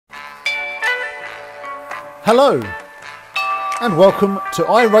Hello and welcome to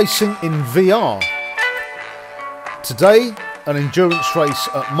iRacing in VR. Today an endurance race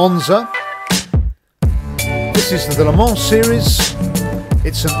at Monza. This is the Le Mans series.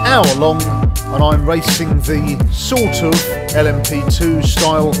 It's an hour long and I'm racing the sort of LMP2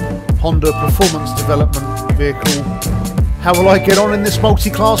 style Honda performance development vehicle. How will I get on in this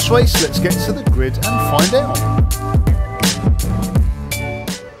multi-class race? Let's get to the grid and find out.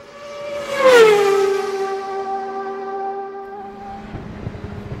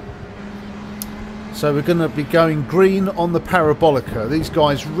 So we're going to be going green on the Parabolica. These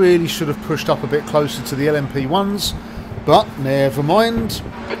guys really should have pushed up a bit closer to the LMP1s, but never mind.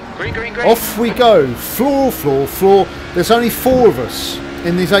 Green, green, green. Off we go. Floor, floor, floor. There's only 4 of us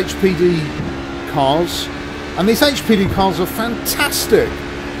in these HPD cars, and these HPD cars are fantastic.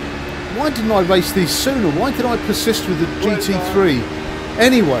 Why didn't I race these sooner? Why did I persist with the GT3?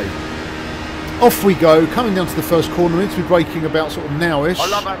 Anyway, off we go, coming down to the first corner. We need to be braking about sort of now-ish. I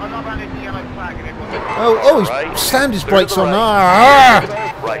love having the yellow flag in it. Oh, he's slammed his brakes on.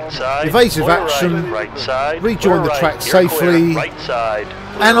 Right side. Evasive action. Right side. Rejoin the track safely. Right side.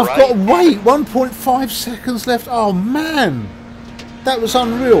 And I've got to wait 1.5 seconds left. Oh man, that was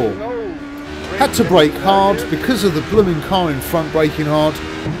unreal. Had to brake hard because of the blooming car in front braking hard.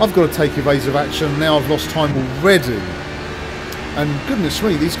 I've got to take evasive action. Now I've lost time already. And goodness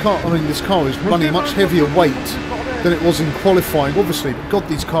me, this car is running much heavier weight than it was in qualifying, obviously. But God,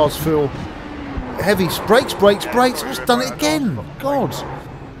 these cars feel heavy. Brakes, brakes, brakes. I've just done it again. God.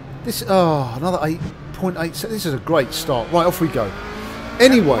 This, another 8.8. This is a great start. Right, off we go.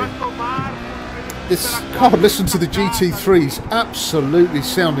 Anyway, this car, listen to the GT3s absolutely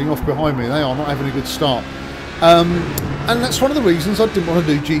sounding off behind me. They are not having a good start. And that's one of the reasons I didn't want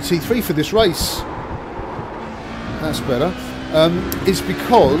to do GT3 for this race. That's better. Is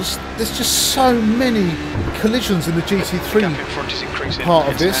because there's just so many collisions in the GT3 part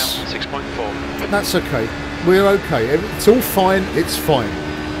of this. 6.4. That's okay. We're okay. It's all fine. It's fine.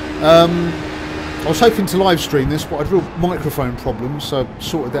 I was hoping to live stream this, but I had real microphone problems, so I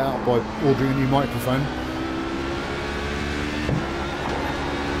sorted that out by ordering a new microphone.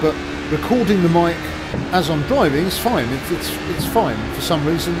 But recording the mic as I'm driving is fine. It's fine for some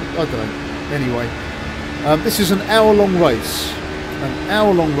reason. I don't know. Anyway. This is an hour-long race. An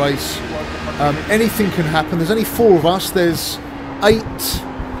hour-long race. Anything can happen. There's only 4 of us. There's 8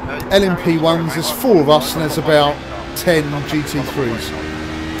 LMP1s. There's 4 of us, and there's about 10 GT3s.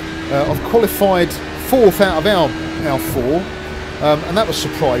 I've qualified 4th out of our 4, and that was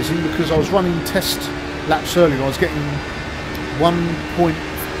surprising because I was running test laps earlier. And I was getting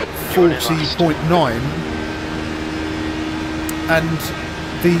 1.40.9, and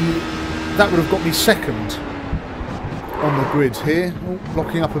that would have got me 2nd on the grid here. Oh,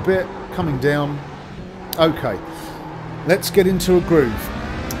 blocking up a bit, coming down. Okay, let's get into a groove.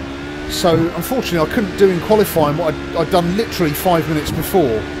 So unfortunately I couldn't do in qualifying what I'd done literally 5 minutes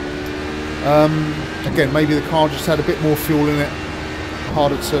before. Again, maybe the car just had a bit more fuel in it,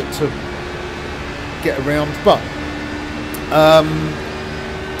 harder to get around, but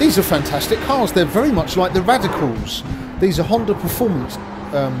these are fantastic cars. They're very much like the Radicals. These are Honda performance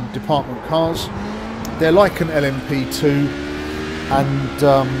department cars. They're like an LMP2, and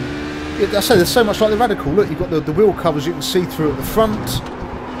I say they're so much like the Radical. Look, you've got the wheel covers you can see through at the front.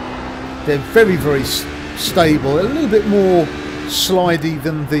 They're very, very stable. They're a little bit more slidey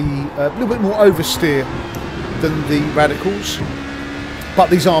than a little bit more oversteer than the Radicals, but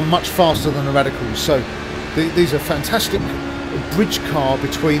these are much faster than the Radicals. So these are fantastic bridge car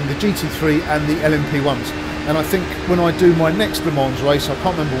between the GT3 and the LMP1s. And I think when I do my next Le Mans race, I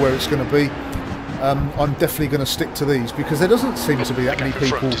can't remember where it's going to be, I'm definitely going to stick to these because there doesn't seem to be that many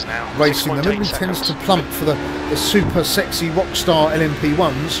people racing them. Everybody tends to plump for the super sexy rockstar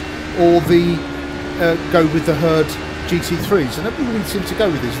LMP1s or the go with the herd GT3s, and everybody really seems to go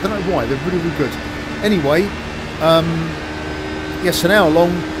with these. I don't know why. They're really, really good. Anyway, yes, an hour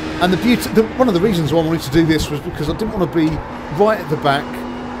long, and one of the reasons why I wanted to do this was because I didn't want to be right at the back,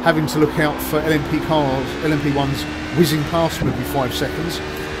 having to look out for LMP cars, LMP1s whizzing past me every 5 seconds.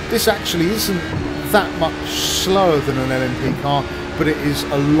 This actually isn't that much slower than an LMP car, but it is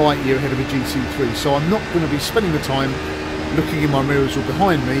a light year ahead of a GT3. So I'm not going to be spending the time looking in my mirrors or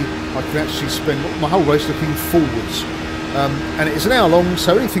behind me. I can actually spend my whole race looking forwards. And it's an hour long,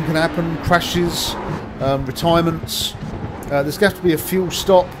 so anything can happen. Crashes, retirements. There's going to have to be a fuel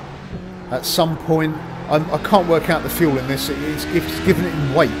stop at some point. I can't work out the fuel in this. It's given it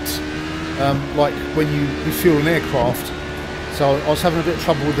in weight, like when you refuel an aircraft. So I was having a bit of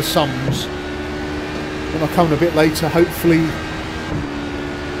trouble with the sums. When I come in a bit later, hopefully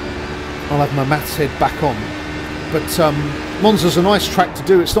I'll have my maths head back on. But Monza's a nice track to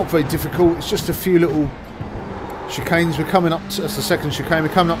do. It's not very difficult. It's just a few little chicanes. We're coming up to, that's the second chicane. We're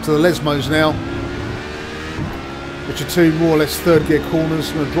coming up to the Lesmos now, which are two more or less third gear corners.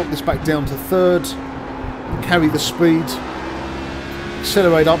 I'm going to drop this back down to third, carry the speed,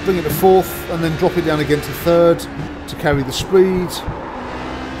 accelerate up, bring it to fourth, and then drop it down again to third to carry the speed.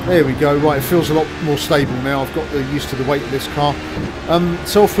 There we go. Right, it feels a lot more stable now. I've got used to the weight of this car.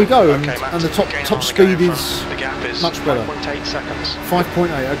 So off we go, and the top speed is much better. 5.8 seconds.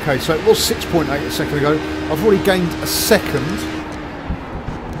 5.8. Okay, so it was 6.8 a second ago. I've already gained a second.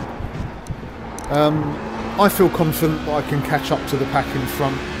 I feel confident that I can catch up to the pack in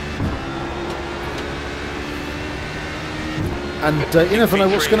front. And you never know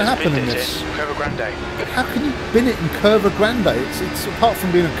what's going to happen in this. Curva Grande. How can you bin it in Curva Grande? It's apart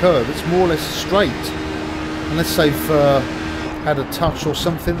from being a curve, it's more or less straight. Unless they've had a touch or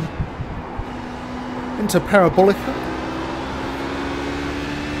something. Into Parabolica.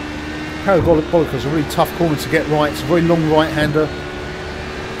 Parabolica is a really tough corner to get right. It's a very long right-hander.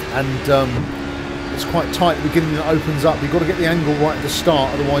 And it's quite tight at the beginning that opens up. You've got to get the angle right at the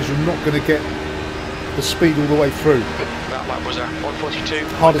start, otherwise you're not going to get the speed all the way through. That lap was at 1:42.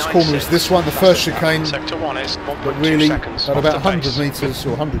 Hardest corner is this one, the first chicane, Sector 1 is 1.2 but really seconds at about off the 100 pace. metres or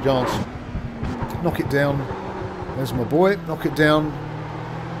 100 yards. Knock it down. There's my boy. Knock it down.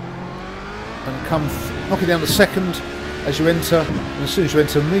 And knock it down to second as you enter. And as soon as you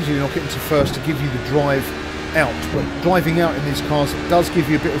enter, immediately knock it into first to give you the drive out. But driving out in these cars, it does give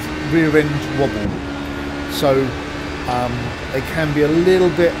you a bit of rear end wobble. So they can be a little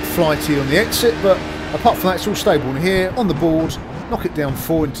bit flighty on the exit, but apart from that, it's all stable. And here on the board, knock it down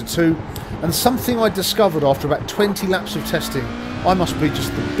 4 into 2. And something I discovered after about 20 laps of testing, I must be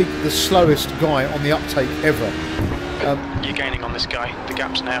just the slowest guy on the uptake ever. You're gaining on this guy. The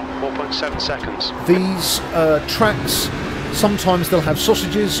gap's now 4.7 seconds. These tracks, sometimes they'll have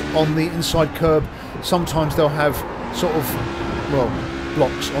sausages on the inside curb, sometimes they'll have sort of, well,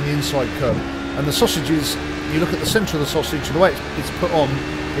 blocks on the inside curb. And the sausages, you look at the centre of the sausage, the way it's put on,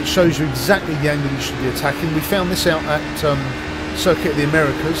 it shows you exactly the angle you should be attacking. We found this out at Circuit of the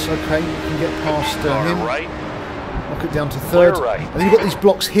Americas. Okay, you can get past him. Right. Knock it down to third. Right. And then you've got these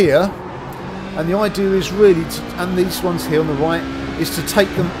blocks here. And the idea is really, and these ones here on the right, is to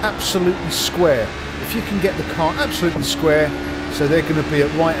take them absolutely square. If you can get the car absolutely square, so they're going to be at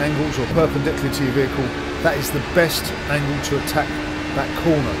right angles or perpendicular to your vehicle, that is the best angle to attack that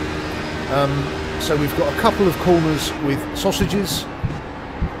corner. So we've got a couple of corners with sausages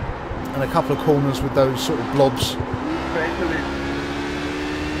and a couple of corners with those sort of blobs.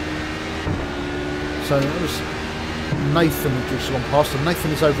 So that was Nathan who just gone past, and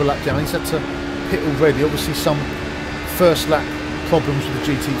Nathan is overlapped down. He's had to pit already. Obviously some first lap problems with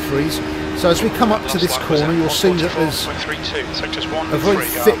the GT3s. So as we come up to this corner, you'll see that there's a very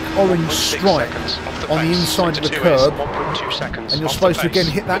thick orange stripe on the inside of the curb, and you're supposed to again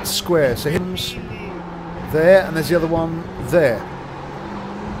hit that square. So him's there, and there's the other one there.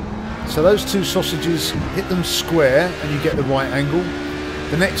 So those two sausages, hit them square and you get the right angle.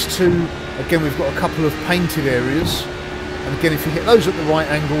 The next two, again, we've got a couple of painted areas, and again, if you hit those at the right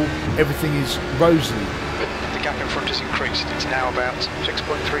angle, everything is rosy. The gap in front has increased. It's now about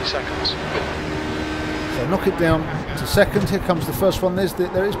 6.3 seconds. So knock it down to second. Here comes the first one.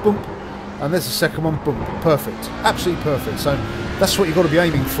 There is bump, and there's the second one. Bump. Perfect. Absolutely perfect. So that's what you've got to be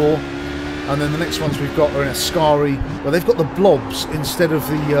aiming for. And then the next ones we've got are in Ascari. Well, they've got the blobs instead of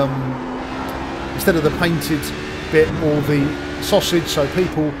the painted bit or the sausage. So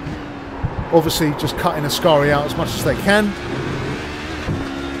people obviously just cutting Ascari out as much as they can.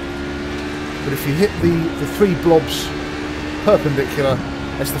 But if you hit the three blobs perpendicular,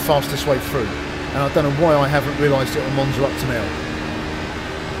 that's the fastest way through. And I don't know why I haven't realised it on Monza up to now.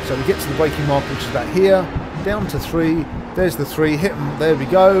 So we get to the braking mark, which is about here, down to 3. There's the 3, hit them, there we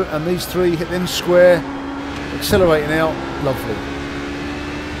go. And these 3, hit them square, accelerating out, lovely.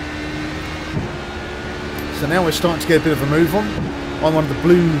 So now we're starting to get a bit of a move on. I'm one of the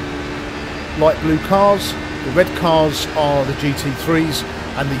light blue cars. The red cars are the GT3s,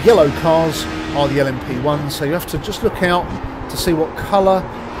 and the yellow cars are the LMP1s. So you have to just look out to see what colour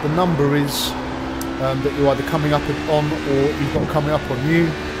the number is that you're either coming up on or you've got coming up on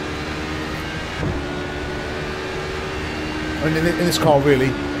you. I mean, in this car,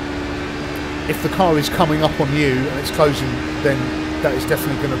 really, if the car is coming up on you and it's closing, then that is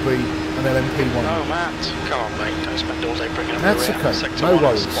definitely going to be an LMP1. Oh, Matt, come on, mate, don't spend all day bringing up That's the rear. okay, Sector no 1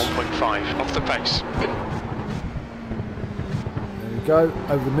 worries. is 1.5 off the pace. There we go,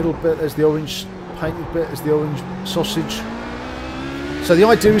 over the middle bit, there's the orange painted bit, there's the orange sausage. So the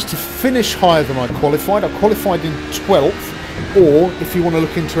idea is to finish higher than I qualified. I qualified in 12th, or if you want to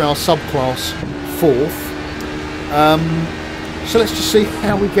look into our subclass, 4th. So let's just see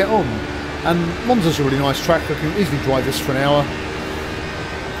how we get on. And Monza's a really nice track. I can easily drive this for an hour.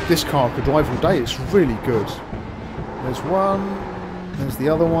 This car I could drive all day. It's really good. There's one. There's the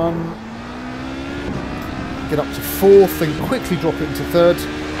other one. Get up to 4th, then quickly drop it into 3rd.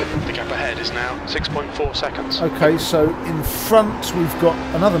 The gap ahead is now 6.4 seconds. Okay, so in front we've got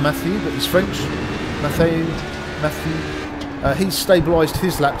another Matthew, but he's French. Matthew. He's stabilised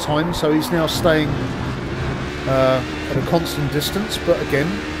his lap time, so he's now staying at a constant distance. But again,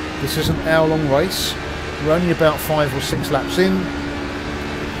 this is an hour-long race. We're only about 5 or 6 laps in.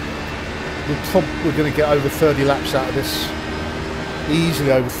 We're going to get over 30 laps out of this.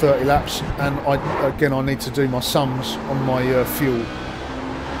 Easily over 30 laps, and I need to do my sums on my fuel,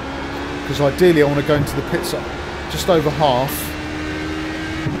 because ideally I want to go into the pits up just over half,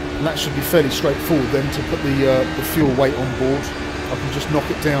 and that should be fairly straightforward then to put the fuel weight on board. I can just knock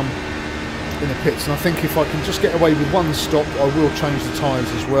it down in the pits, and I think if I can just get away with one stop, I will change the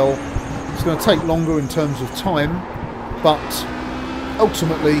tyres as well. It's going to take longer in terms of time, but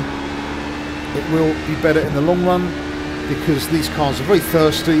ultimately it will be better in the long run, because these cars are very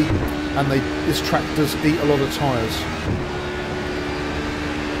thirsty, and this track does eat a lot of tyres.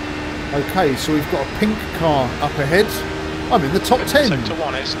 Okay, so we've got a pink car up ahead. I'm in the top 10. Sector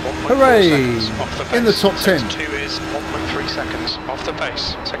 1 is 1.4 Hooray! seconds off the pace. In the top 10. Sector 2 is 1.3 seconds off the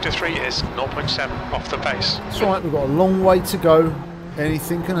pace. Sector 3 is 0.7 off the pace. That's right, we've got a long way to go.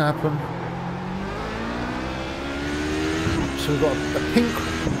 Anything can happen. So we've got a pink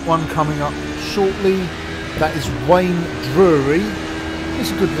one coming up shortly. That is Wayne Drury. He's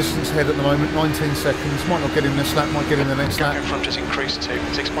a good distance ahead at the moment, 19 seconds. Might not get him this lap, might get him the next lap. In front has increased to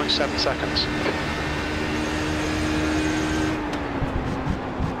 6.7 seconds.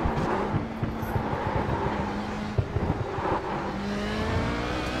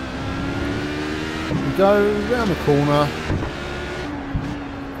 We go round the corner.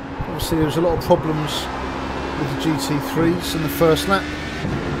 Obviously there's a lot of problems with the GT3s in the first lap.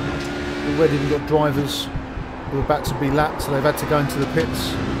 Already we've got drivers who are about to be lapped, so they've had to go into the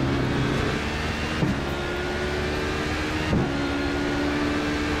pits.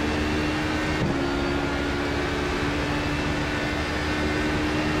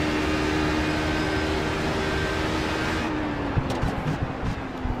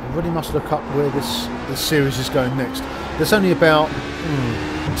 I really must look up where this series is going next. There's only about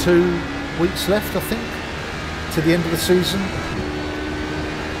 2 weeks left, I think, to the end of the season.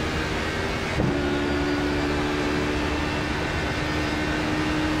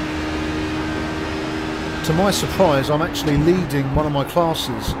 To my surprise, I'm actually leading one of my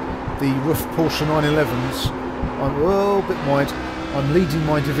classes, the Rift Porsche 911s. I'm a little bit wide. I'm leading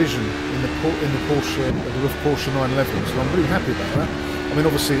my division in the Porsche, the Rift Porsche 911s, and I'm really happy about that. I mean,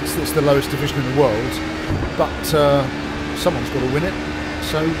 obviously it's the lowest division in the world, but someone's got to win it.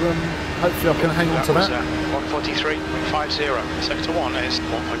 So hopefully I can hang on to that. 143.50. Sector 1 is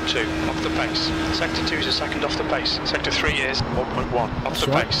 1.2 off the pace. Sector 2 is a second off the pace. Sector 3 is 1.1 off the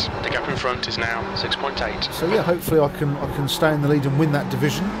pace. The gap in front is now 6.8. So yeah, hopefully I can stay in the lead and win that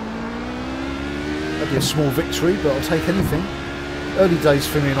division. That'd be a small victory, but I'll take anything. Early days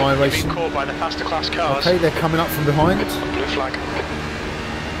for me in iRacing. Being caught by the faster class cars. Okay, they're coming up from behind. Blue flag.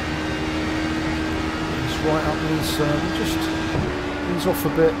 It's right up these. Just ease off a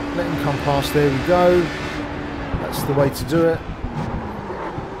bit. Let him come past. There we go. That's the way to do it.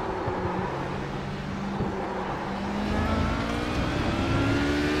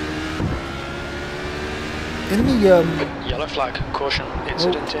 In the Yellow flag. Caution.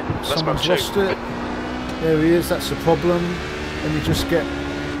 Incident in. Someone's lost it. There he is. That's the problem. And you just get.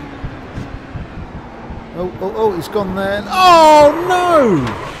 Oh! He's gone there. Oh no!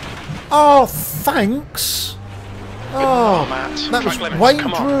 Oh, thanks. Oh, that was Wayne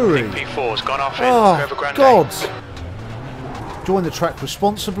Drury. P4's gone off in. Oh, God. Join the track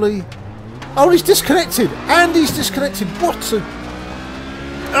responsibly. Oh, he's disconnected. And he's disconnected. What a...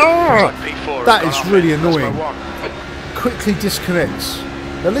 Oh, that is really annoying. Quickly disconnects.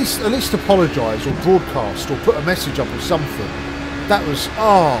 At least apologise or broadcast or put a message up or something. That was...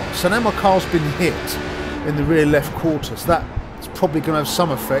 Oh, so now my car's been hit in the rear left quarter. So that's probably going to have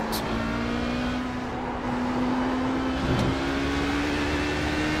some effect.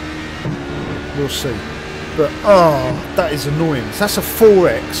 We'll see. But, oh, that is annoying. So that's a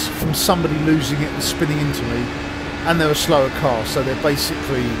 4X from somebody losing it and spinning into me. And they're a slower car, so they're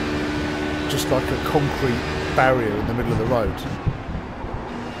basically just like a concrete barrier in the middle of the road.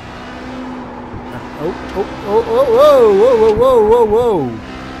 And, Whoa.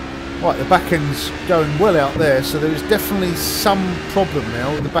 Right, the back end's going well out there, so there is definitely some problem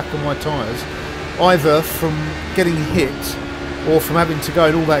now with the back of my tyres, either from getting hit or from having to go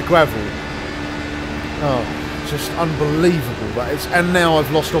in all that gravel. Oh, just unbelievable that is. And now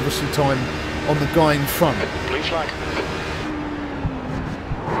I've lost obviously time on the guy in front. Blue flag.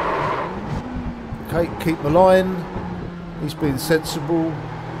 Okay, keep the line. He's being sensible.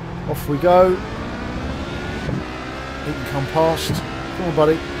 Off we go. He can come past. Come on,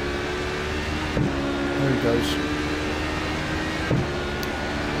 buddy. There he goes.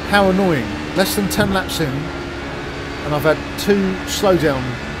 How annoying. Less than 10 laps in, and I've had 2 slowdown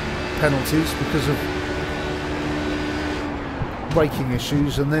penalties because of braking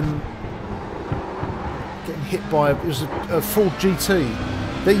issues, and then getting hit by it was a Ford GT.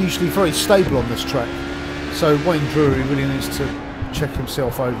 They're usually very stable on this track, so Wayne Drury really needs to check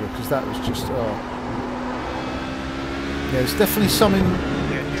himself over, because that was just yeah, there's definitely something.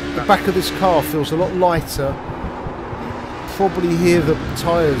 The back of this car feels a lot lighter. Probably hear the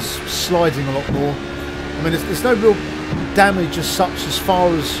tyres sliding a lot more. I mean, there's no real damage as such, as far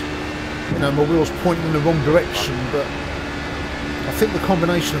as, you know, my wheels pointing in the wrong direction, but I think the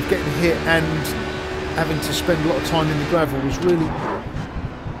combination of getting hit and having to spend a lot of time in the gravel has really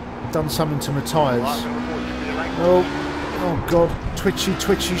done something to my tyres. Oh God, twitchy,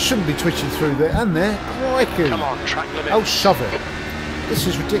 shouldn't be twitching through there, and there, crikey. Come on, track limit. Oh, shove it. This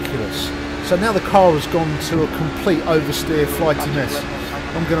is ridiculous. So now the car has gone to a complete oversteer, flighty mess.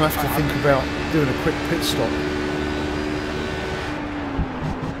 I'm going to have to think about doing a quick pit stop.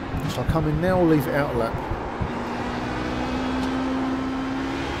 So I'll come in now or leave it out a lap?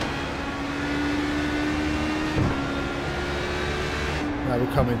 No,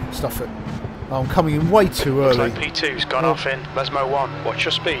 we're coming. Stuff it. Oh, I'm coming in way too early. Looks like P2's gone off in Lesmo 1. Watch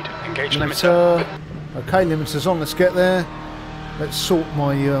your speed. Engage limiter. Okay, limiter's on. Let's get there. Let's sort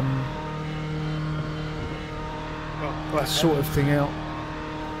my that sort of thing out.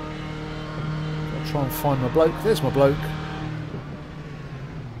 I'll try and find my bloke. There's my bloke.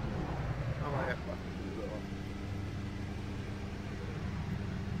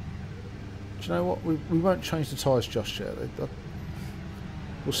 Do you know what? We won't change the tyres just yet.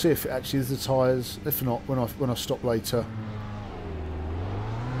 We'll see if it actually is the tyres. If not, when I stop later.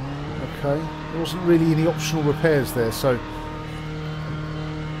 Okay. There wasn't really any optional repairs there, so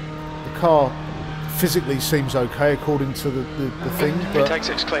the car physically seems okay according to the thing, but takes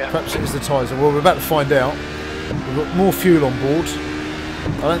it's clear. Perhaps it is the tyres. Well, we're about to find out. We've got more fuel on board.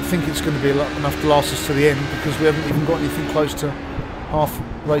 I don't think it's going to be enough to last us to the end, because we haven't even got anything close to half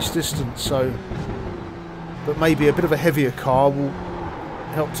race distance. So, but maybe a bit of a heavier car will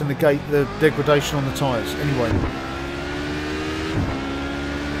help to negate the degradation on the tyres. Anyway.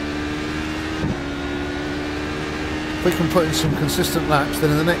 If we can put in some consistent laps, then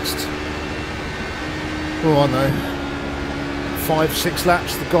in the next, oh I know, 5-6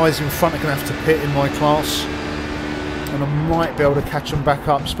 laps, the guys in front are going to have to pit in my class, and I might be able to catch them back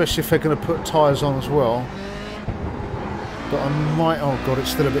up, especially if they're going to put tyres on as well. But I might, oh God,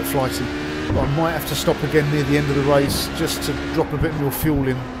 it's still a bit flighty, but I might have to stop again near the end of the race just to drop a bit more fuel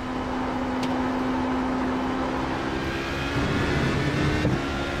in.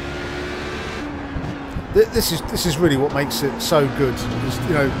 This is really what makes it so good.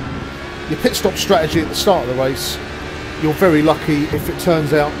 You know, your pit stop strategy at the start of the race, you're very lucky if it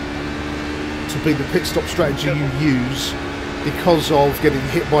turns out to be the pit stop strategy you use, because of getting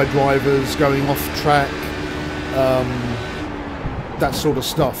hit by drivers, going off track, that sort of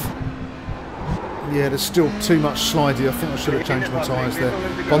stuff. Yeah, there's still too much slidey. I think I should have changed my tyres there,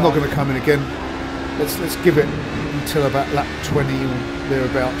 but I'm not going to come in again. Let's give it until about lap 20 or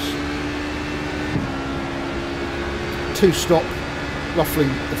thereabouts. 2 stop, roughly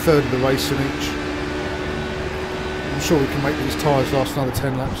a third of the race in each. I'm sure we can make these tyres last another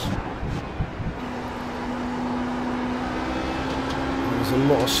 10 laps. There's a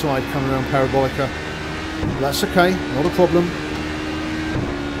lot of slide coming around Parabolica. That's okay, not a problem.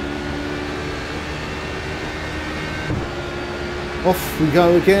 Off we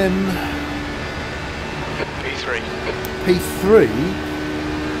go again. P3. P3.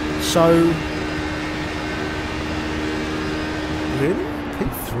 So. Really?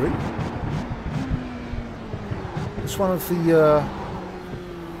 P3? It's one of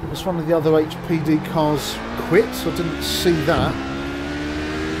the other HPD cars quit. I didn't see that.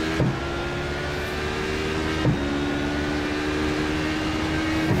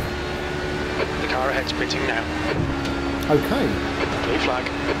 The car ahead's pitting now. Okay. Blue flag.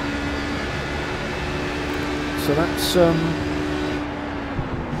 So that's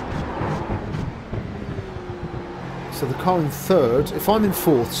So the car in third, if I'm in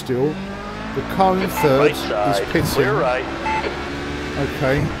fourth still, the car in third is pitting. Clear right.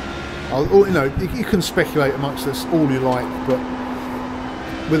 Okay. You know, you can speculate amongst this all you like, but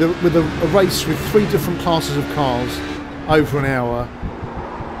with a race with 3 different classes of cars over an hour,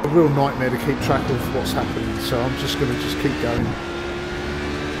 a real nightmare to keep track of what's happening. So I'm just going to keep going.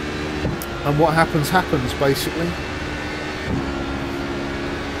 And what happens, happens, basically.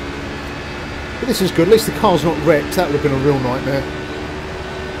 But this is good. At least the car's not wrecked. That would have been a real nightmare.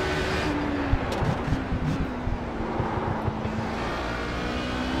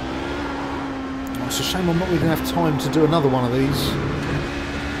 Oh, it's a shame I'm not really going to have time to do another one of these.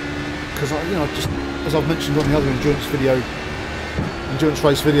 Because, you know, just as I've mentioned on the other endurance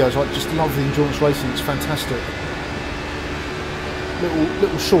race videos, I just love the endurance racing. It's fantastic.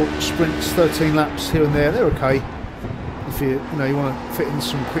 Little short sprints, 13 laps here and there. They're okay if you want to fit in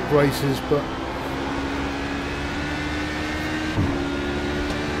some quick races, but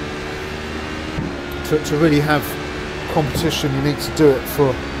to really have competition, you need to do it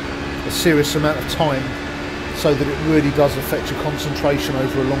for a serious amount of time, so that it really does affect your concentration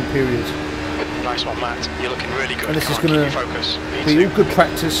over a long period. Nice one, Matt. You're looking really good. And this is going to be all good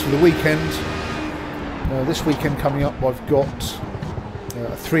practice for the weekend. This weekend coming up, I've got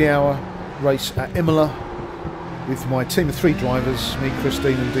a 3-hour race at Imola with my team of 3 drivers, me,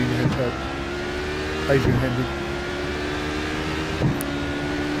 Christine and Adrian Hendy.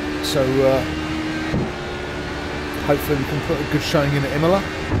 So hopefully we can put a good showing in at Imola.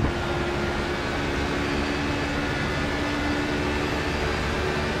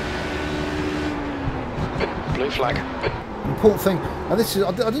 Blue flag. Important thing, and this is,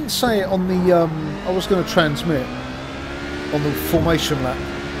 I didn't say it on the, I was going to transmit on the formation lap,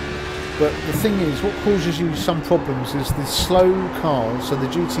 but the thing is, what causes you some problems is the slow cars, so the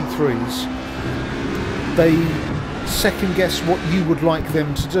GT3s, they second guess what you would like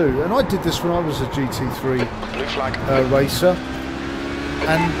them to do. And I did this when I was a GT3 Blue flag. Racer,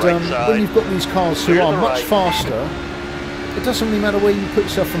 and when you've got these cars who are much faster, it doesn't really matter where you put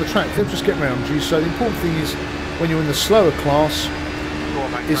yourself on the track, they'll just get round you. So the important thing is, when you're in the slower class,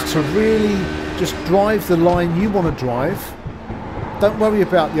 is to really just drive the line you want to drive. Don't worry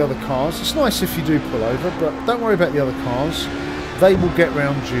about the other cars. It's nice if you do pull over, but don't worry about the other cars. They will get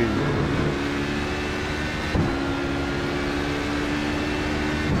round you.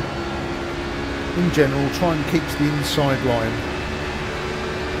 In general, try and keep to the inside line.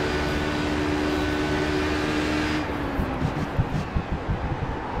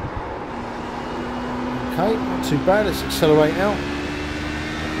 Okay, not too bad. Let's accelerate out.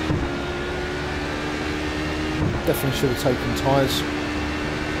 Definitely should have taken tyres.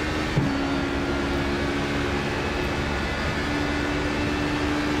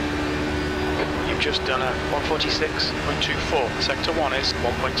 You've just done a 146.24. Sector 1 is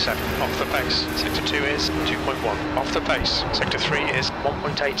 1.7 off the pace. Sector 2 is 2.1 off the pace. Sector 3 is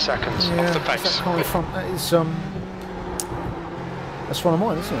 1.8 seconds off the pace. That car in front, that is that's one of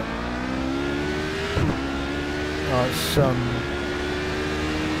mine, isn't it? Oh, it's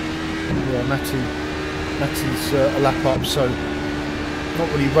yeah, Matty's a lap up, so not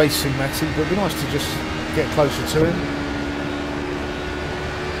really racing Matty, but it'd be nice to just get closer to him.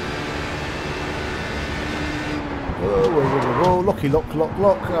 Whoa, locky, lock.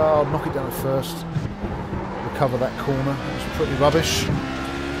 Oh, knock it down at first. Recover that corner. That was pretty rubbish.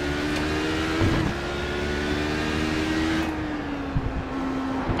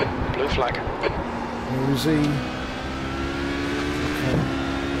 Blue flag. Where is he? Okay.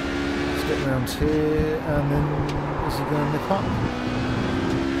 Let's get round here, and then is he going to nip up?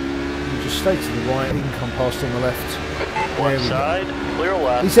 You just stay to the right, he can come past on the left. One side, clear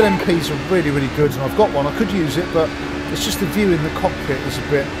left. These LMPs are really, really good, and I've got one. I could use it, but it's just the view in the cockpit is a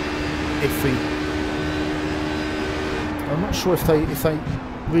bit iffy. I'm not sure if they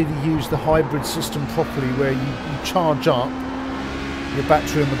really use the hybrid system properly, where you charge up your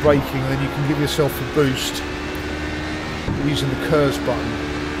battery on the braking, and then you can give yourself a boost using the curves button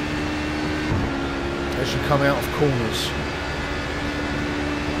as you come out of corners.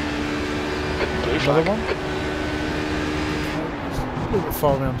 Another one? A little bit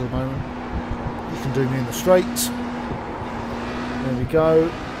far around at the moment. You can do me in the straight. There we go.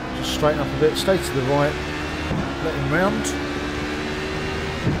 Just straighten up a bit. Stay to the right. Let him round.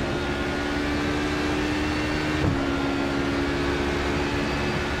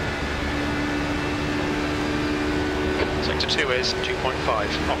 Sector 2 is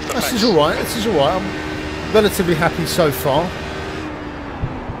 2.5 off the pace. This is alright. This is alright. I'm relatively happy so far.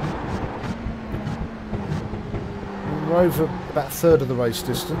 We're over about a third of the race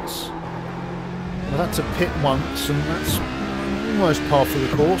distance. I've had to pit once, and that's almost par for the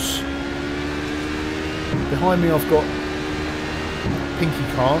course. Behind me I've got pinky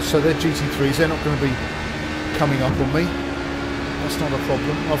cars, so they're GT3s, they're not going to be coming up on me. That's not a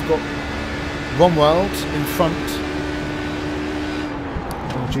problem. I've got Romwald in front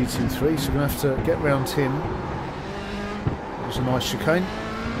on GT3, so I'm going to have to get round him. It was a nice chicane.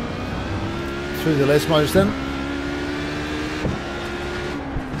 Through the Lesmos then.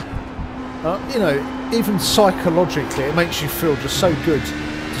 You know, even psychologically it makes you feel just so good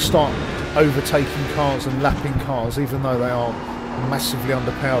to start overtaking cars and lapping cars, even though they are massively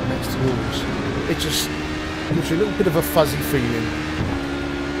underpowered next to yours. It just gives you a little bit of a fuzzy feeling.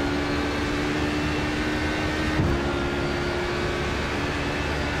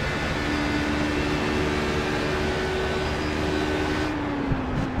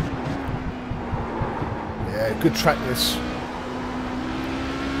 Yeah, good track this.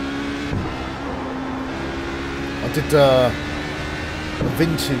 I did a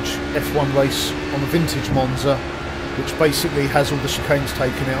vintage F1 race on a vintage Monza, which basically has all the chicanes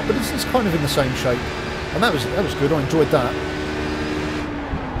taken out, but it's kind of in the same shape, and that was good. I enjoyed that,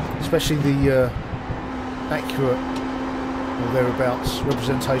 especially the accurate or thereabouts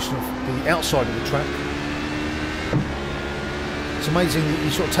representation of the outside of the track. It's amazing that you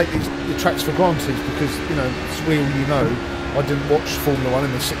sort of take the tracks for granted because, you know, it's real. You know, I didn't watch Formula 1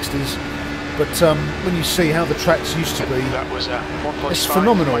 in the 60s. But when you see how the tracks used to be, that was it's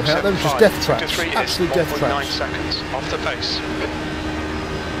phenomenal. How they were just death traps, absolute death traps. 9 seconds off the pace.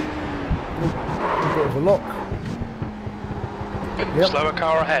 A bit of a lock. Yep. Slower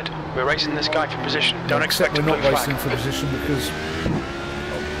car ahead. We're racing this guy for position. Don't expect we're not racing for position because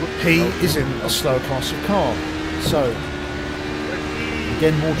he is in a slower class of car. So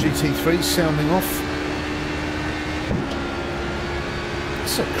again, more GT3s sounding off.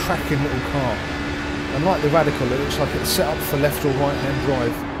 It's a cracking little car, and like the Radical, it looks like it's set up for left or right hand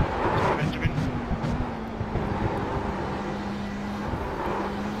drive.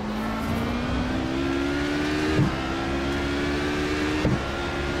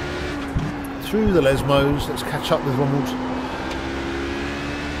 Through the Lesmos, let's catch up with Ronald.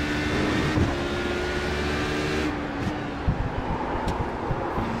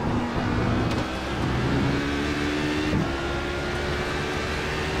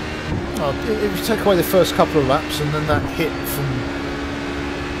 If you take away the first couple of laps and then that hit from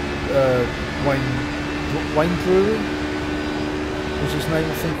Wayne Brewery was his name,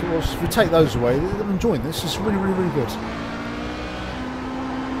 I think it was. If we take those away, I'm enjoying this. It's really, really, really good.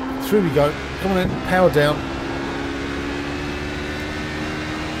 Through we go. Come on in, power down.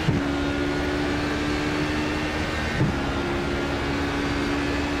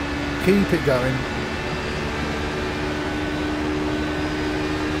 Keep it going.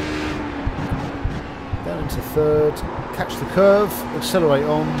 To third, catch the curve, accelerate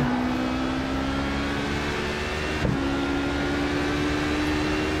on.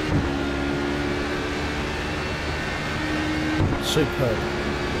 Superb.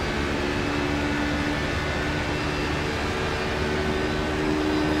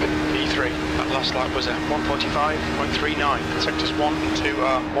 P3, that last lap was at 1:45.39. Sectors 1 and 2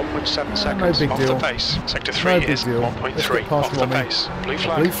 are 1.7 seconds no big off deal. the pace. Sector 3 is 1.3 off the pace. Blue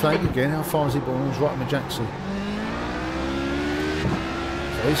flag. Blue flag again. How far is he born? He's right on the Jackson.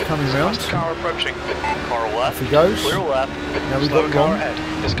 So he's coming round. Last car approaching. Car left. Off he goes. Clear left. Now we've Slower got car Ron.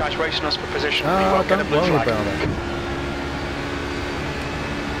 ahead. This guy's racing us for position. He Ah, won't get a don't blue worry flag. about it.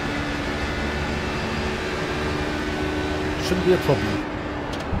 Shouldn't be a problem.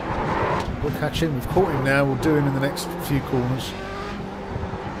 We'll catch him. We've caught him now. We'll do him in the next few corners.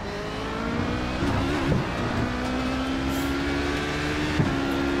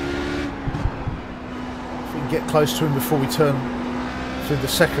 If we can get close to him before we turn through the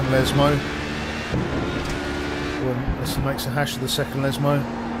second Lesmo. Well, unless he makes a hash of the second Lesmo.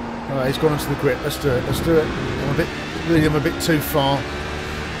 Alright, he's gone into the grip. Let's do it. Let's do it. I'm a bit too far.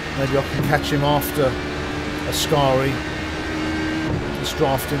 Maybe I can catch him after a Ascari. Let's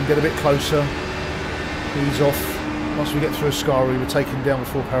draft him, get a bit closer. He's off. Once we get through Ascari, we'll take him down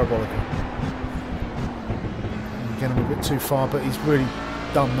before Parabolica. And again, I'm a bit too far, but he's really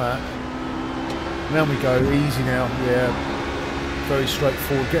done that. Round we go, easy now. Yeah, very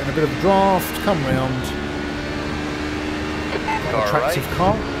straightforward. Getting a bit of a draft, come round. Attractive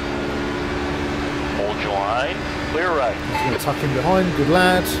car. Hold your line. Clear right. He's going to tuck him behind. Good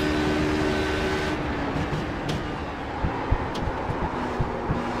lad.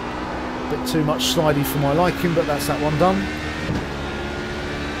 Bit too much slidey for my liking, but that's that one done.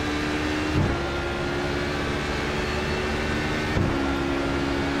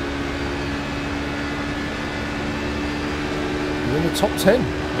 the top 10.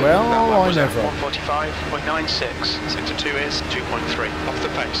 Well, I never. 145.96. Sector 2 is 2.3 off the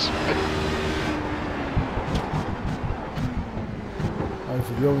pace.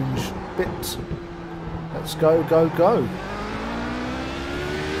 Over the orange bit. Let's go, go, go.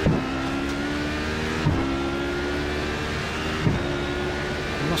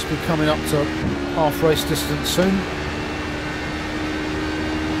 We must be coming up to half race distance soon.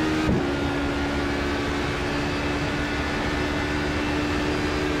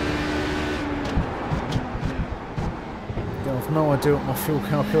 I've no idea what my fuel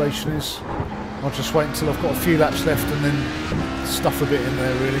calculation is. I'll just wait until I've got a few laps left and then stuff a bit in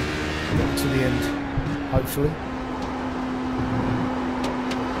there really. Get to the end, hopefully.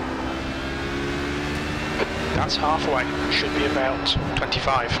 That's halfway. Should be about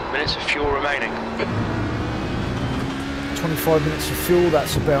 25 minutes of fuel remaining. 25 minutes of fuel,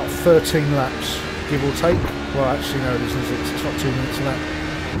 that's about 13 laps, give or take. Well, actually no it isn't, it's not 2 minutes a lap.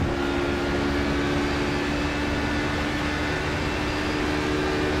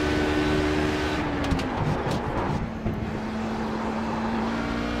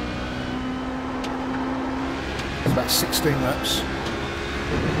 About 16 laps.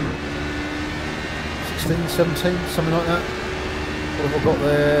 16, 17, something like that. What have I got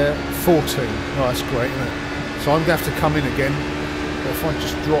there? 14. Oh, that's great, isn't it? So I'm going to have to come in again. But if I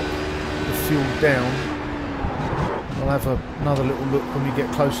just drop the fuel down, I'll have another little look when we get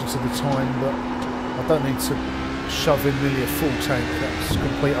closer to the time, but I don't need to shove in nearly a full tank. That's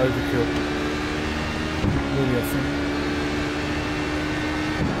complete overkill. Really, I think.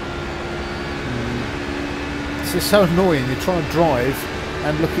 It's so annoying. You try and drive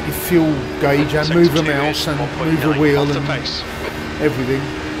and look at your fuel gauge and move the mouse and move the wheel and everything.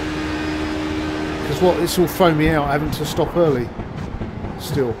 Because what, it's all thrown me out having to stop early.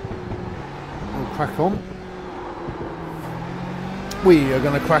 Still, we'll crack on. We are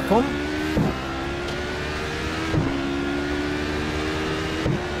going to crack on.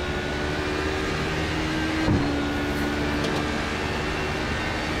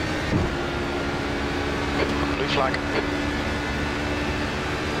 Flag.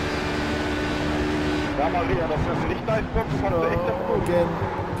 Oh, again,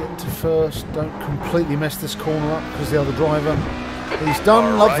 getting to first. Don't completely mess this corner up because the other driver. He's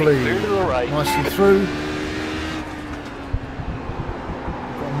done lovely. Nicely through.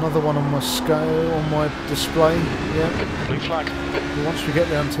 Got another one on my scale, on my display. Yeah. Blue flag. Once we get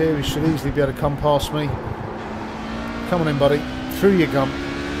down to here, he should easily be able to come past me. Come on in, buddy. Through you come.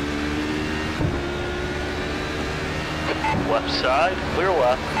 Left side, clear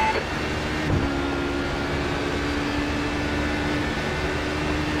left.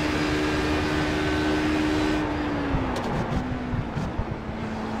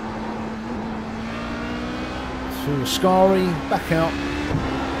 Through the Scari, back out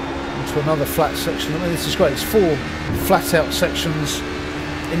into another flat section. I mean, this is great. It's 4 flat out sections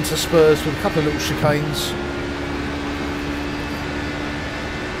interspersed with a couple of little chicanes.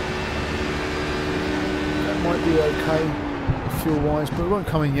 That might be okay fuel wise, but we won't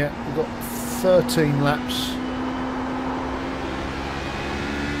come in yet. We've got 13 laps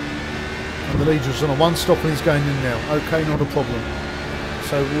and the leader is on a 1-stop and he's going in now. Okay, not a problem.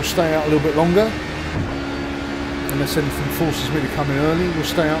 So we'll stay out a little bit longer unless anything forces me to come in early. We'll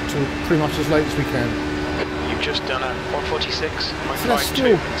stay out till pretty much as late as we can. You've just done a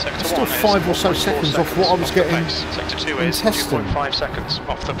 146.52. So that's still 5 or so seconds off what I was getting Sector 2 in is testing. 2.5 seconds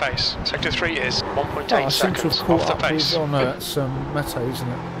off the pace. Sector 3 is 1.8 I seem to have seconds caught off the up pace. with, oh no, that's Mate, isn't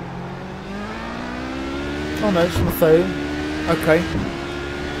it? Oh no, it's Matteo. Okay.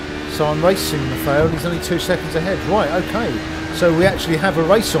 So I'm racing Matteo and he's only 2 seconds ahead. Right, okay. So we actually have a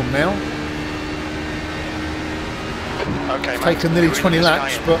race on now. Okay, It's taken nearly 20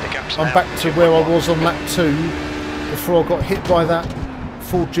 laps, but I'm back to where I was on lap 2 before I got hit by that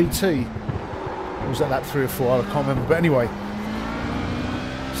Ford GT. Or was that lap 3 or 4? I can't remember. But anyway,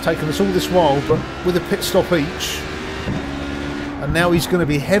 it's taken us all this while, but with a pit stop each. And now he's going to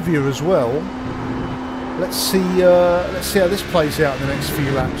be heavier as well. Let's see how this plays out in the next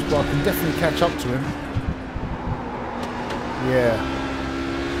few laps. But I can definitely catch up to him. Yeah.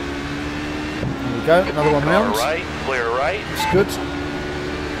 There we go. Another one round. Right, clear right. It's good.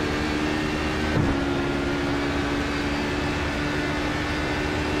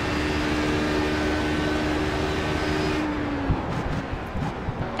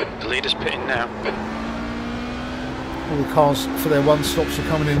 The leader's pitting now. All the cars for their 1-stops are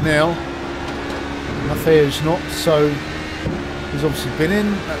coming in now. Mattheo's not, so he's obviously been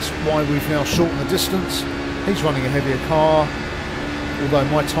in. That's why we've now shortened the distance. He's running a heavier car, although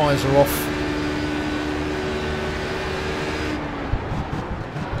my tyres are off.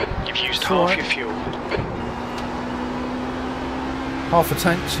 You've used It's half alright. your fuel. Half a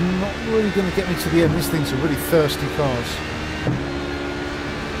tank's not really going to get me to the end. These things are really thirsty cars.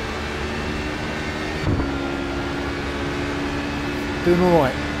 Doing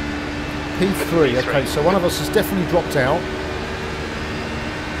alright. P3, okay, so one of us has definitely dropped out.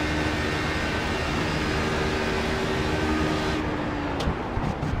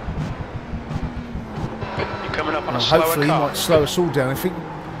 You're coming up on Now, a slower hopefully he car. might slow us all down.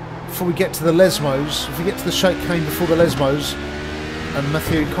 Before we get to the Lesmos, if we get to the chicane before the Lesmos and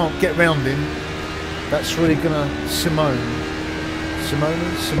Matthew can't get round him, that's really going to Simone.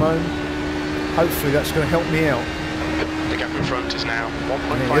 Hopefully that's going to help me out. The gap in front is now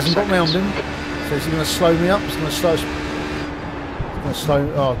 1.5 He hasn't got round seconds. him. So is he going to slow me up? He's going to slow us. He's going to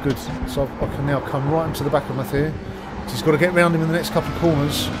slow. Oh, good. So I can now come right into the back of Matthew. He's got to get round him in the next couple of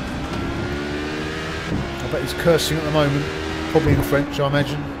corners. I bet he's cursing at the moment. Probably in French, I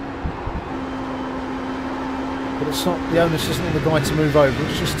imagine. But it's not. The onus isn't on the guy to move over.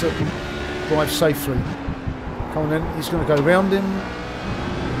 It's just to drive safely. Come on then. He's going to go round him.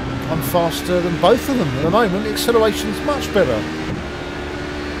 I'm faster than both of them at the moment. The acceleration's much better.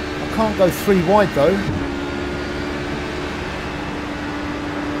 I can't go 3 wide though.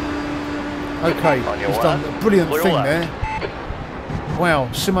 Okay, he's done a brilliant thing there. Wow,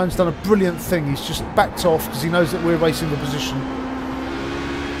 Simone's done a brilliant thing. He's just backed off because he knows that we're racing the position.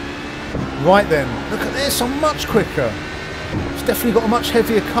 Right then, look at this, I'm much quicker. He's definitely got a much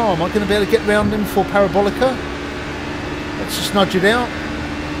heavier car. Am I going to be able to get round him for Parabolica? Let's just nudge it out.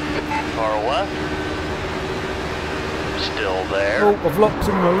 Far left. Still there. Oh, I've locked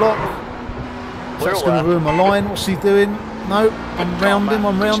him in a lock. So that's going to ruin my line. What's he doing? No, I'm round him,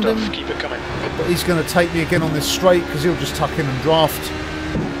 I'm round him. Keep it coming. But he's going to take me again on this straight because he'll just tuck in and draft.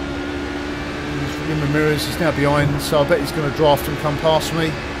 He's in the mirrors, he's now behind, so I bet he's going to draft and come past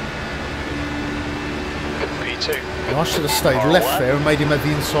me. P2. And I should have stayed left there and made him have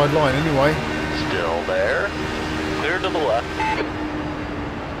the inside line anyway. Still there. Clear to the left.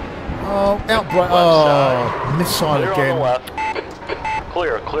 Oh, outbreak. Oh, missile Clear on the again. left.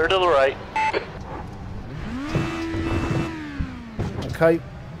 Clear to the right. Okay,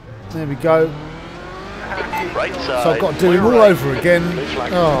 there we go. Right side. So I've got to do him all over again.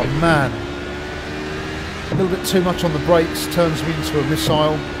 Oh man. A little bit too much on the brakes, turns me into a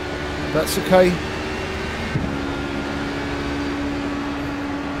missile. That's okay.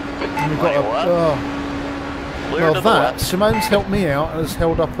 And we've got a, well, that, Simone's helped me out and has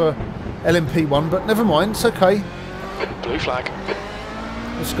held up a LMP1, but never mind, it's okay. Blue flag.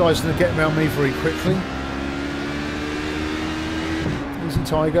 This guy's going to get around me very quickly. Easy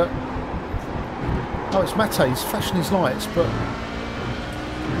Tiger. Oh, it's Mate, he's flashing his lights, but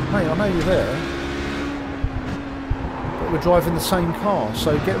hey, I know you're there. But we're driving the same car,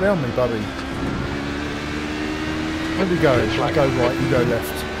 so get round me, buddy. Where we go? I go right, you go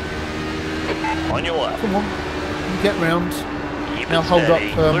left. On your left. Come on, you get round. Keep Now it hold up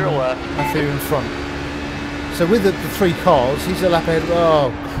steady. Clear left. Matthew in front. So with the 3 cars, he's a lap ahead.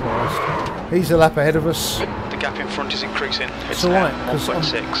 Oh Christ, he's a lap ahead of us. The gap in front is increasing. It's alright, because I'm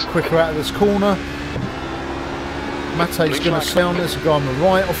 1.6. quicker out of this corner. Mate's going to sound. There's a guy on the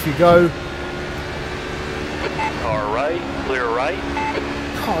right. Off you go. Car right. Clear right.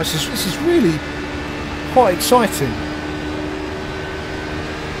 Oh, this is really quite exciting.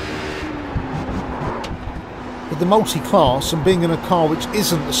 With the multi-class and being in a car which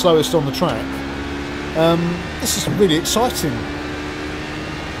isn't the slowest on the track, this is really exciting.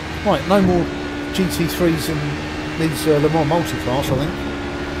 Right, no more GT3s in these Le Mans multi-class, I think.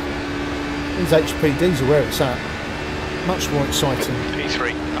 These HPDs are where it's at. Much more exciting.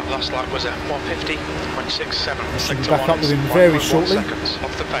 P3. That last lap was at 150.67. Should be Sector back 1 up with is him very 1.1 shortly. seconds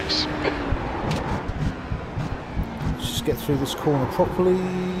off the pace. Let's just get through this corner properly.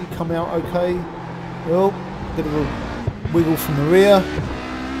 Come out okay. Oh, bit of a wiggle from the rear.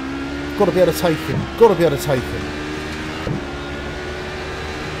 Got to be able to take him. Got to be able to take him.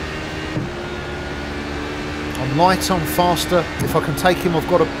 I'm light, I'm faster. If I can take him, I've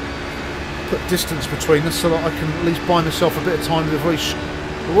got to put distance between us so that I can at least buy myself a bit of time with a very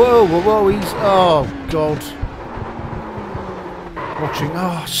whoa, he's... Oh, God. Watching...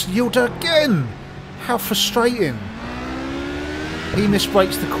 Oh, yield again! How frustrating. He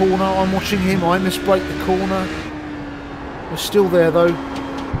misbrakes the corner, I'm watching him, I misbrake the corner. We're still there, though.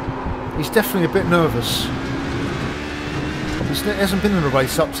 He's definitely a bit nervous. He hasn't been in a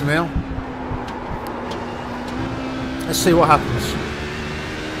race up to now. Let's see what happens.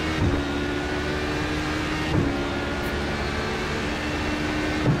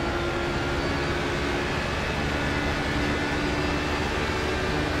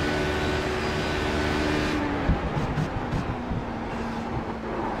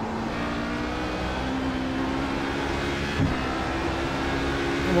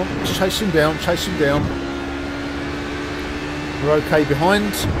 on, let's chase him down, chase him down. We're okay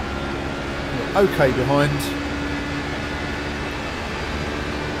behind. We're okay behind.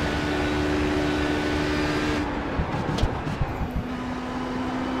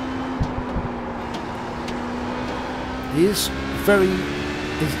 He is very...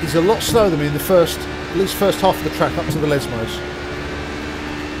 He's a lot slower than me in the first, at least first half of the track up to the Lesmos.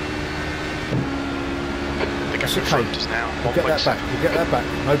 That's okay. We'll get that back. We'll get that back.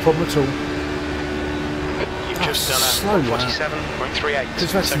 No problem at all. You've just done a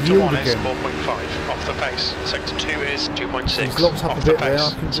 47.38. Sector 1 is 4.5 off the pace. Sector 2 is 2.6 he's locked up off a bit the there. pace. I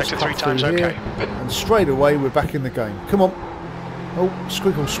can just Sector cut 3 times through okay. here. And straight away we're back in the game. Come on. Oh,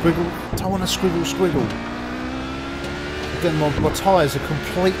 squiggle, squiggle. Don't want to squiggle, squiggle. Again, my tyres are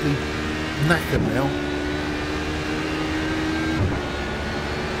completely knackered now.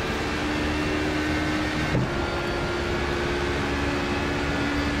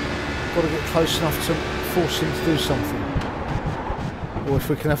 Got to get close enough to force him to do something. Or if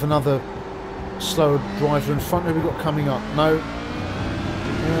we can have another slower driver in front. Who have we got coming up? No.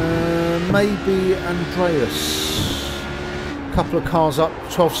 Maybe Andreas. A couple of cars up,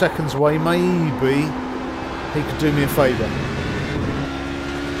 12 seconds away. Maybe he could do me a favour.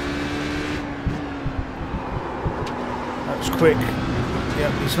 That was quick.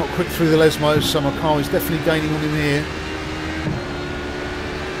 Yeah, he's not quick through the Lesmos, so my car is definitely gaining on him here.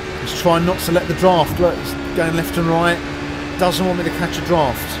 He's trying not to let the draft. Look, he's going left and right. Doesn't want me to catch a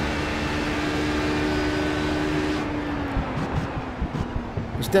draft.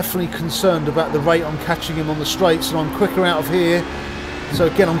 He's definitely concerned about the rate I'm catching him on the straights, and I'm quicker out of here. So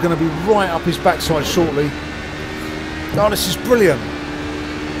again, I'm going to be right up his backside shortly. Oh, this is brilliant.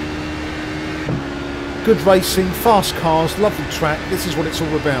 Good racing, fast cars, lovely track. This is what it's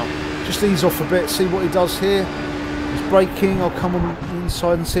all about. Just ease off a bit, see what he does here. He's braking. I'll come on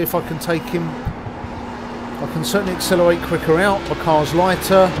inside and see if I can take him. I can certainly accelerate quicker out. My car's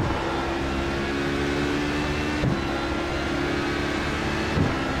lighter.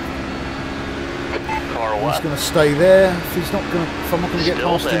 He's going to stay there. If I'm not going to get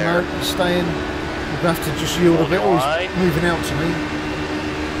past him, though, he's staying. We're going to have to just yield a bit. Oh, he's moving out to me.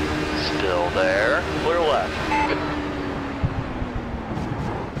 Still there. Clear left.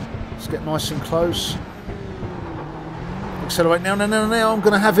 Let's get nice and close. Accelerate now, now. I'm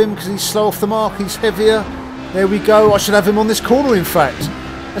going to have him because he's slow off the mark. He's heavier. There we go. I should have him on this corner, in fact.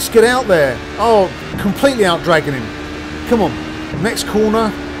 Let's get out there. Oh, completely out-dragging him. Come on. Next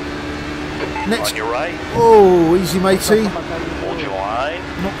corner. Next. On your right. Oh, easy, matey. Hold your line.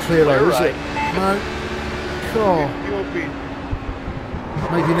 Not clear though, is it? No. God.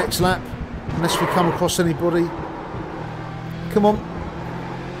 Maybe next lap, unless we come across anybody. Come on.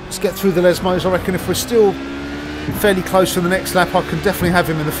 Let's get through the Lesmos. I reckon if we're still fairly close to the next lap, I can definitely have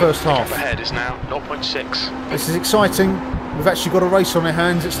him in the first half. Ahead is now 0.6. This is exciting. We've actually got a race on our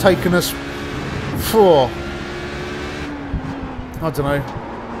hands. It's taken us for, I don't know,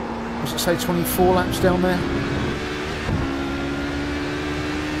 does it say 24 laps down there?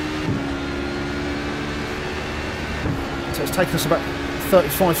 So it's taken us about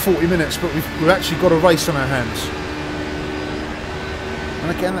 35-40 minutes, but we've actually got a race on our hands.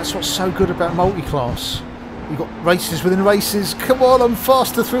 And again, that's what's so good about multi-class. You've got races within races. Come on, I'm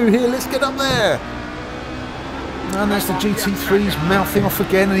faster through here. Let's get up there. And there's the GT3's mouthing off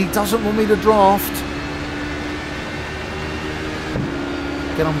again, and he doesn't want me to draft.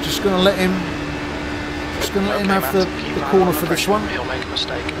 Again, I'm just going to let him. Have the corner for this one. He'll make a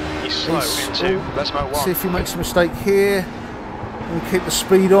mistake. He's slow into Lesmo 1. See if he makes a mistake here. And we keep the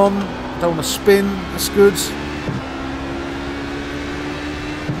speed on. Don't want to spin. That's good.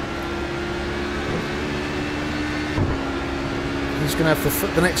 He's going to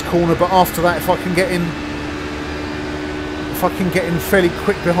have the next corner, but after that, if I can get in fairly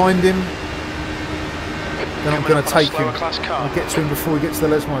quick behind him, then I'm going to take him. I'll get to him before he gets to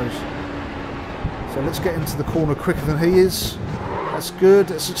the Lesmos. So let's get into the corner quicker than he is. That's good.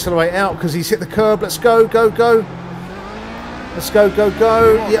 Let's accelerate out because he's hit the curb. Let's go, go, go. Let's go, go,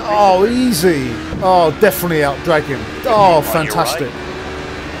 go. Yeah, oh, easy. Oh, definitely out-drag him. Oh, fantastic.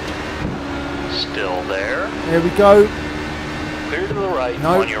 Still there. There we go. Clear to the right.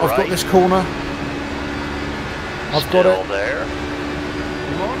 No, I've got this corner. I've got it. Still there.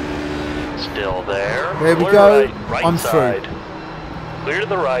 Still there. There we go. Right I'm side. through. Clear to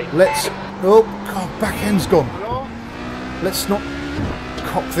the right. Let's... Oh, God, back end's gone. Let's not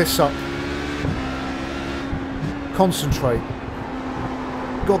cock this up. Concentrate.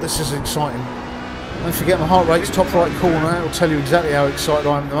 God, this is exciting. Don't forget my heart rate's top right corner. It'll tell you exactly how excited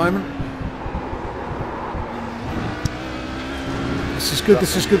I am at the moment. This is is good,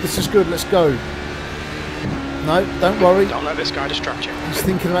 this is good, this is good. Let's go. No, don't worry. Don't let this guy distract you. He's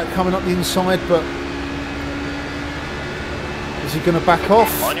thinking about coming up the inside, but is he going to back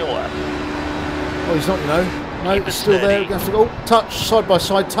off? On your left. Oh, he's not, you know. No, Keep it's it still there. steady. We're going to have to go. Oh, touch, side by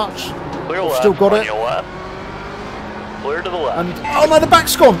side touch. Clear I've left. still got on it. your left. Clear to the left. And oh no, the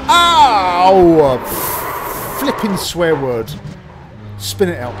back's gone. Ow! Flipping swear word. Spin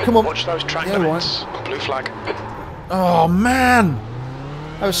it out. Come on. Watch those track Yeah, limits. Blue flag. Oh man,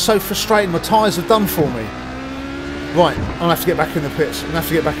 that was so frustrating. My tyres have done for me. Right, I'm gonna have to get back in the pits. I'm gonna have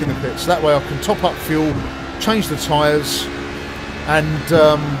to get back in the pits. That way I can top up fuel, change the tyres, and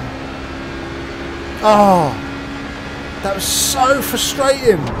that was so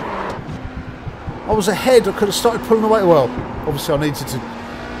frustrating. I was ahead. I could have started pulling away. Well, obviously I needed to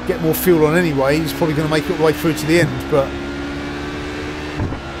get more fuel on anyway. He's probably going to make it all the way through to the end, but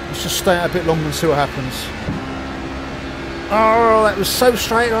let's just stay out a bit longer and see what happens. Oh, that was so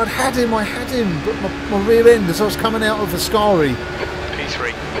straight. I had him, but my rear end, as I was coming out of the Ascari,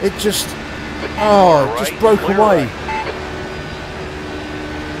 P3. it just, it just Right, broke clear away. right.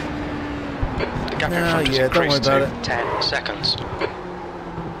 The gap in Ah, front is yeah, don't worry increased about to it. 10 seconds.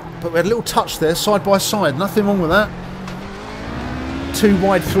 But we had a little touch there, side by side. Nothing wrong with that. Too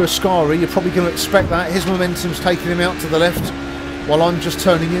wide through Ascari. You're probably going to expect that. His momentum's taking him out to the left, while I'm just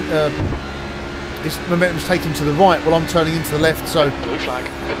turning in. His momentum's taking him to the right, while I'm turning into the left. So, Blue flag.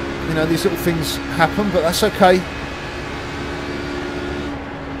 you know, these little things happen, but that's okay.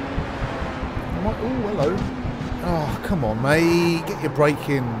 Oh, hello. Oh, come on, mate. Get your brake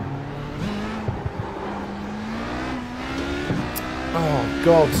in. Oh,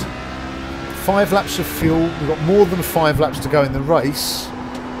 God. 5 laps of fuel. We've got more than 5 laps to go in the race.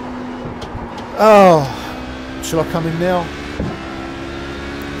 Oh. Shall I come in now?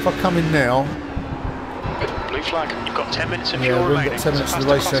 If I come in now... Blue flag. You've got 10 minutes of Yeah, fuel we've remaining. got 10 minutes of the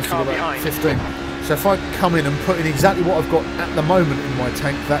Faster race left. car We've got about behind. 15. So if I come in and put in exactly what I've got at the moment in my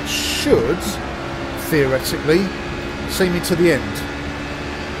tank, that should, theoretically, see me to the end.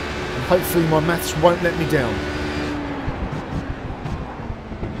 And hopefully my maths won't let me down.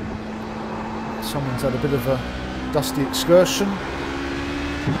 Someone's had a bit of a dusty excursion.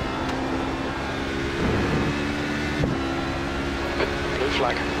 Blue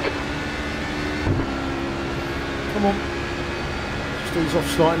flag. Come on. Just ease off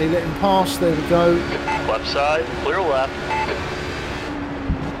slightly, let him pass. There we go. Left side. Clear left.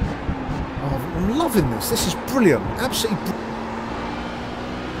 Oh, I'm loving this. This is brilliant. Absolutely brilliant.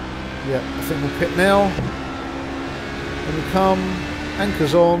 Yeah, I think we'll pit now. Here we come.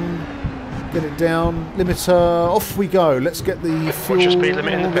 Anchors on. Get it down. Limiter. Off we go. Let's get the fuel Watch your speed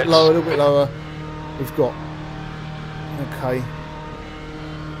limit in a the little bit pits. lower, a little bit lower. We've got... Okay.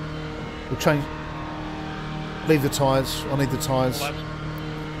 We'll change... Leave the tyres. I need the tyres.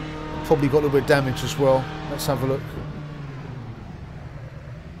 Probably got a little bit of damage as well. Let's have a look.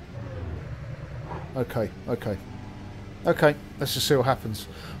 Okay, okay. Okay, let's just see what happens.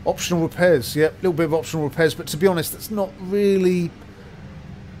 Optional repairs. Yep, a little bit of optional repairs, but to be honest, that's not really...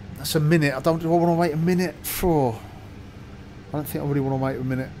 That's a minute. Do I want to wait a minute? I don't think I really want to wait a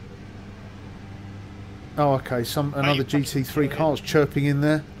minute. Oh, okay. Another GT3 car's chirping in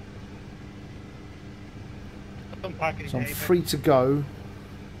there. So I'm free to go.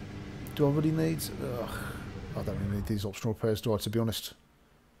 Do I really need... Ugh, I don't really need these optional repairs, do I, to be honest?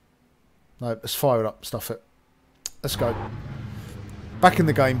 No, let's fire it up. Stuff it. Let's go. Back in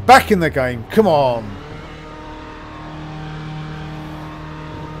the game. Back in the game. Come on.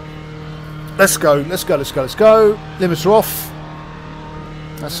 Let's go. Let's go. Let's go. Let's go. Limiter off.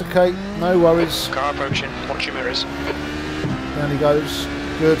 That's okay. No worries. Car approaching. Watch your mirrors. Down he goes.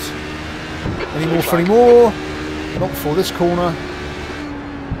 Good. Any more for any more? Not before this corner.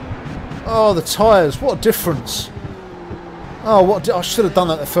 Oh, the tyres. What a difference. Oh, I should have done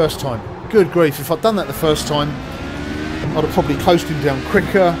that the first time. Good grief. If I'd done that the first time, I'd have probably closed him down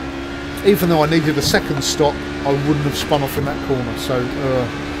quicker. Even though I needed a second stop, I wouldn't have spun off in that corner. So,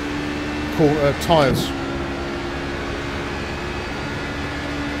 tyres.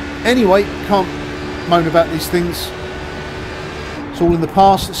 Anyway, can't moan about these things. It's all in the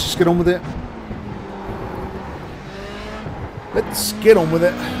past. Let's just get on with it. Let's get on with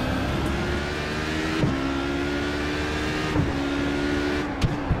it.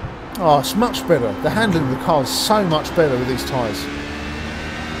 Oh, it's much better. The handling of the car is so much better with these tyres.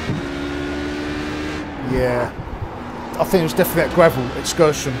 Yeah. I think it was definitely that gravel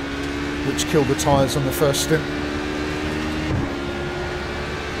excursion which killed the tyres on the first stint.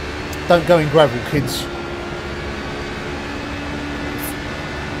 Don't go in gravel, kids.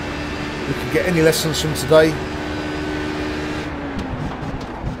 If we could get any lessons from today,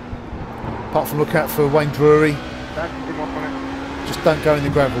 Apart from look out for Wayne Drury. Just don't go in the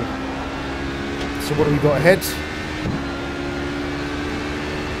gravel. So what do we got ahead?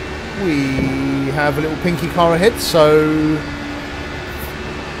 We have a little pinky car ahead, so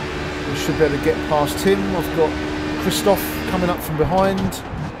we should be able to get past him. I've got Christoph coming up from behind.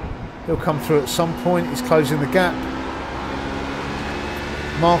 He'll come through at some point. He's closing the gap.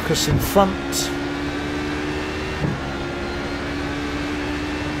 Marcus in front.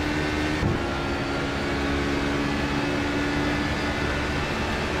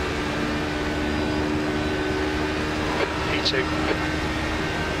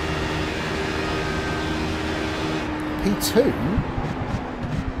 P2?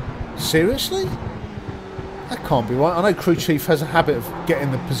 Seriously? That can't be right. I know Crew Chief has a habit of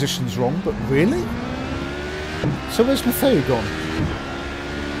getting the positions wrong, but really? So where's Matteo gone?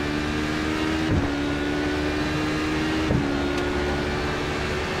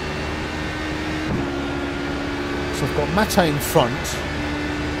 So I've got Mate in front,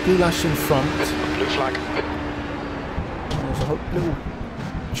 Goulash in front. Blue flag. There's a little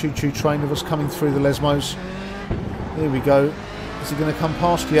choo-choo train of us coming through the Lesmos. Here we go. Is he going to come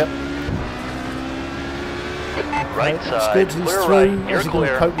past yet? Right Okay, side. that's good. He's Clear through. right. Is You're he going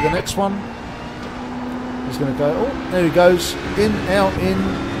to clear. cope with the next one? He's going to go. Oh, there he goes. In, out, in.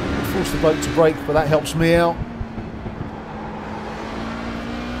 Force the boat to brake, but that helps me out.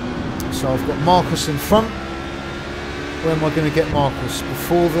 So I've got Marcus in front. Where am I going to get Marcus?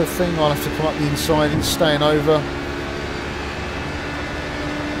 Before the thing, I'll have to come up the inside. He's staying over.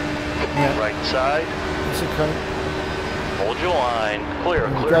 Yeah, Right side. that's okay. Hold your line. Clear. There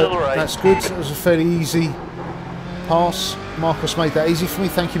we Clear go. to the right. That's good. That was a fairly easy pass. Marcus made that easy for me.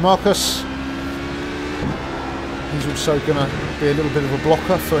 Thank you, Marcus. He's also going to be a little bit of a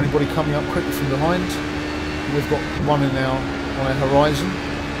blocker for anybody coming up quickly from behind. We've got one on our horizon.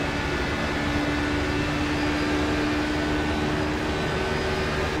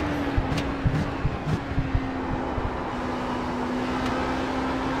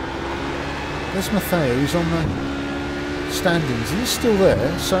 There's Matteo. He's on the standings. He's still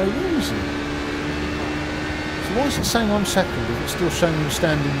there. So where is he? So why is it saying I'm second if it's still showing him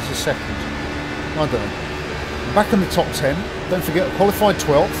standings as second? I don't know. I'm back in the top 10. Don't forget I qualified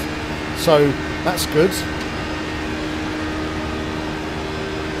 12th. So that's good.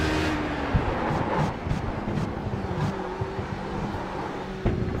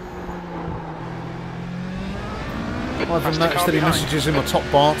 I haven't noticed any messages in my top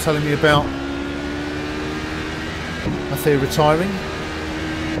bar telling me about Matteo retiring.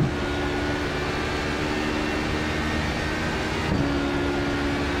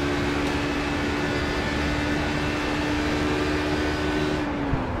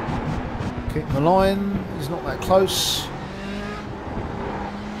 Keep the line, he's not that close.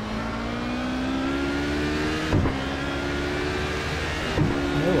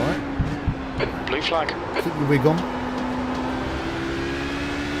 Alright, Blue flag. keep your wig on.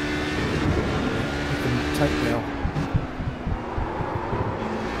 You can take now.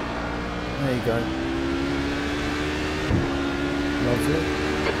 There you go. Lovely.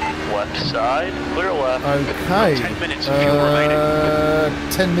 Left side. Clear left. Okay. 10 minutes of fuel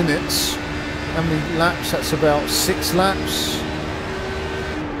remaining. 10 minutes. How many laps? That's about 6 laps.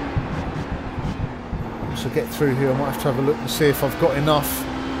 So get through here. I might have to have a look and see if I've got enough.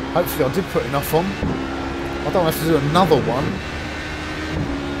 Hopefully I did put enough on. I don't have to do another one.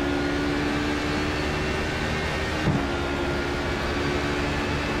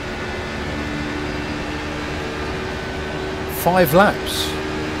 Five laps.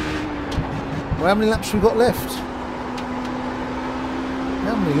 Well, how many laps have we got left?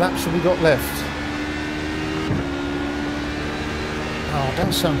 How many laps have we got left? Oh,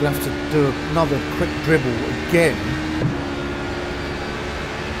 don't say I'm going to have to do another quick dribble again.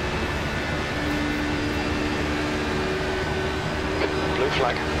 Blue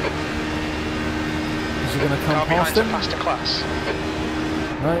flag. Is he going to come Car past behind him? to faster class.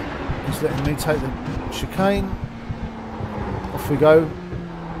 No, he's letting me take the chicane. Off we go.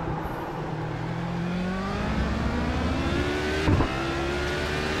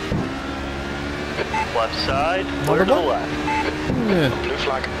 Left side. Clear to the one? left. Yeah. Blue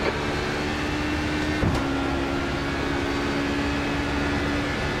flag.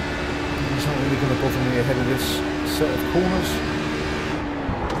 He's not really going to bother me ahead of this set of corners.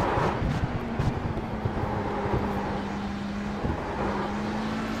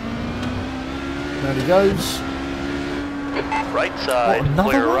 There he goes. Right side. What, another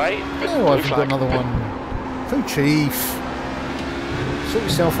Clear one? right. No, I've got another one. Crew Chief. Sort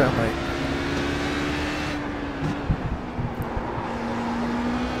yourself out, mate.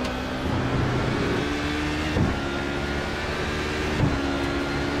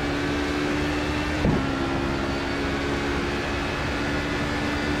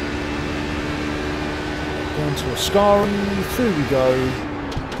 onto Ascari, through we go.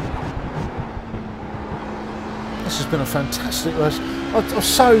 This has been a fantastic race.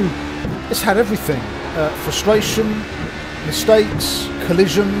 It's had everything. Frustration, mistakes,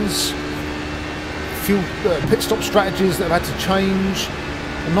 collisions, few pit stop strategies that have had to change,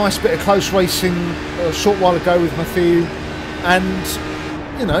 a nice bit of close racing a short while ago with Matthew, and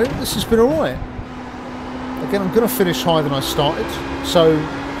you know, this has been alright. Again, I'm going to finish higher than I started, so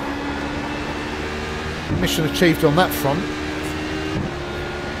mission achieved on that front.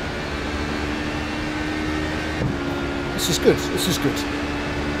 This is good, this is good.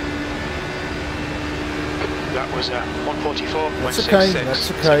 That was 144.66. That's okay,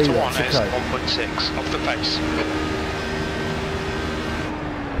 that's okay, Sector 1 that's is okay. 1.6 off the pace.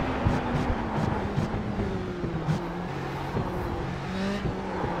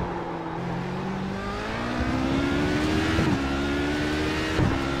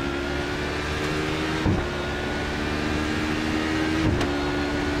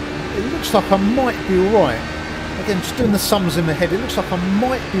 It looks like I might be alright. Again, just doing the sums in my head, it looks like I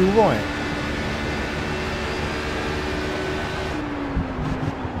might be alright.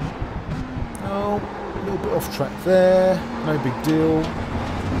 Oh, a little bit off track there, no big deal.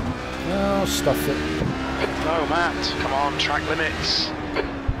 Oh, stuff it. No, Matt, come on, track limits.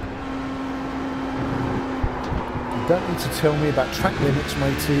 You don't need to tell me about track limits,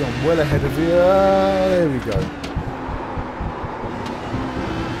 matey, I'm well ahead of you. There we go.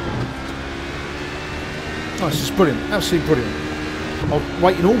 Oh, this is brilliant, absolutely brilliant. I've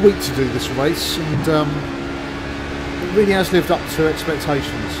waited all week to do this race, and it really has lived up to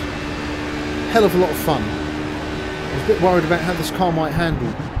expectations. Hell of a lot of fun. I was a bit worried about how this car might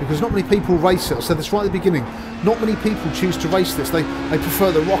handle, because not many people race it. I said this right at the beginning. Not many people choose to race this. They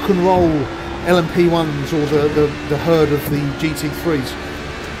prefer the rock and roll LMP1s or the herd of the GT3s.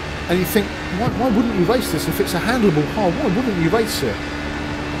 And you think, why wouldn't you race this if it's a handleable car? Why wouldn't you race it?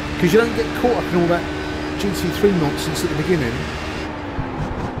 Because you don't get caught up in all that GT3 nonsense at the beginning.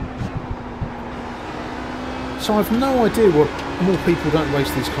 So I've no idea what more people don't race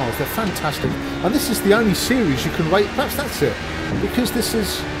these cars. They're fantastic, and this is the only series you can race. Perhaps that's it, because this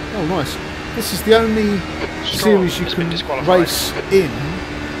is nice. This is the only series you can race in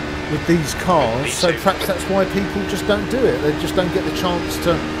with these cars. So perhaps that's why people just don't do it. They just don't get the chance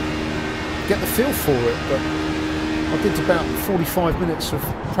to get the feel for it. But I did about 45 minutes of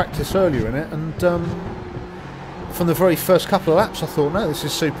practice earlier in it, and from the very first couple of laps I thought, no, this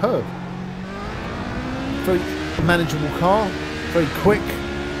is superb. Very manageable car, very quick.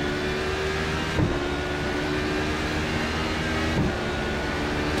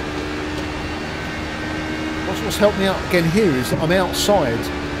 What's helped me out again here is that I'm outside.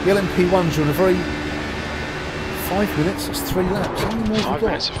 The LMP1s are in a very 5 minutes, that's 3 laps. How many more have we got? 5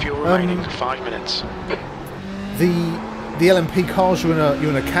 minutes of fuel remaining, 5 minutes. The LMP cars are you're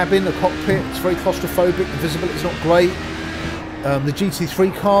in a cabin, a cockpit. It's very claustrophobic. The visibility's not great. The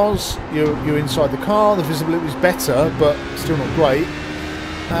GT3 cars, you're inside the car. The visibility is better, but still not great.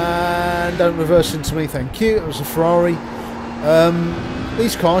 And don't reverse into me, thank you. It was a Ferrari.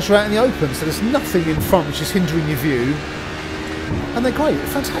 These cars are out in the open, so there's nothing in front which is hindering your view. And they're great,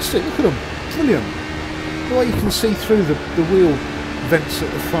 fantastic. Look at them, brilliant. The way you can see through the wheel vents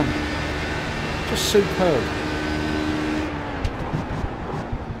at the front, just superb.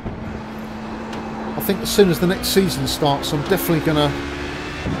 I think as soon as the next season starts, I'm definitely going to...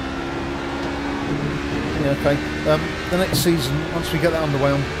 Yeah, okay. The next season, once we get that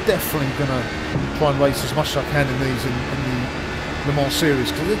underway, I'm definitely going to try and race as much as I can in these in the Le Mans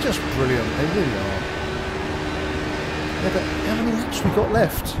series, because they're just brilliant. They really are. Yeah, but how many laps we got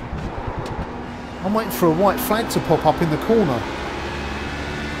left? I'm waiting for a white flag to pop up in the corner.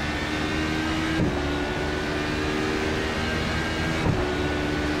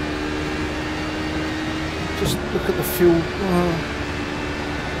 Just look at the fuel.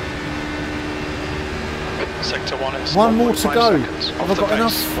 Sector 1 is one more to go. Have I got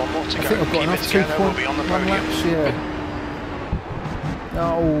enough? One more to I go. think I've got Keep enough. it together, we'll be on the 2.1 podium. laps, yeah.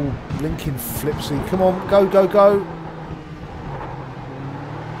 Oh, blinking flipsy. Come on, go, go, go.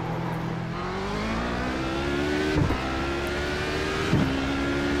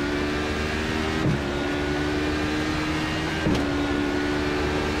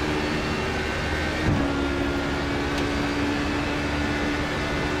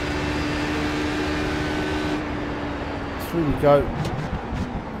 Through we go.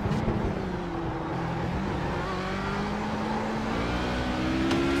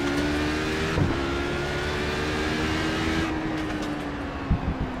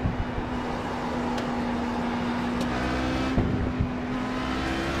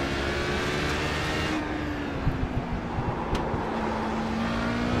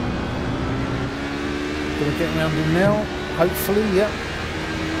 getting around him now. Hopefully, yep.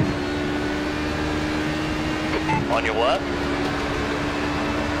 On your left.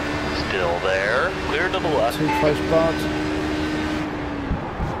 Still there. Clear to the left. Too close, bud.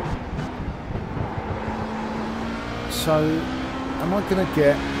 So, am I going to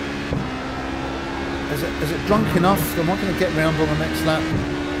get... Is it drunk enough? Am I going to get round on the next lap?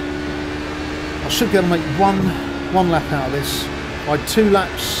 I should be able to make one lap out of this. I had 2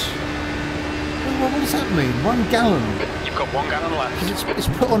 laps. Well, what does that mean? 1 gallon? You've got 1 gallon left. Because it's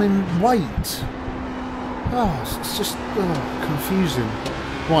put on in weight. Oh, it's just confusing.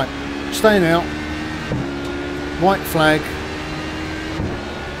 Right, staying out. White flag.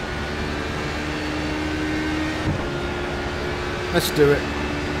 Let's do it.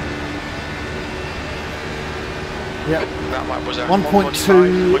 Yep. That lap was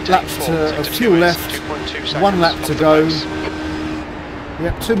 1.2 laps of fuel left. 1 lap to go.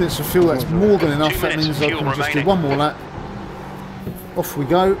 Yep, 2 minutes of fuel. That's more than enough. That means I can just do 1 more lap. Off we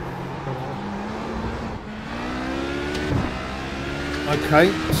go.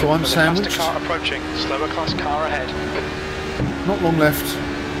 Okay, so I'm sandwiched. Faster car approaching. Slower class car ahead. Not long left.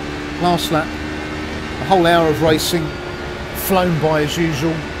 Last lap. A whole hour of racing. Flown by as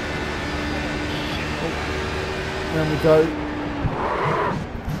usual. There we go.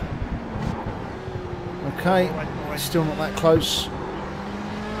 Okay, still not that close.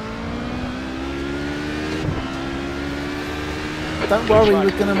 Don't worry,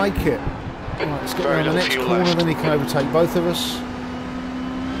 we're going to make it. Right, let's get around the next corner, then he can overtake both of us.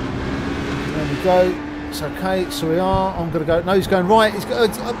 There we go. It's okay, so we are. I'm going to go. No, he's going right. He's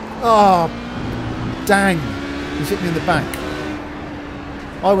going. Oh, dang. He's hit me in the back.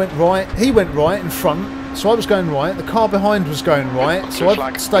 I went right. He went right in front. So I was going right, the car behind was going right, so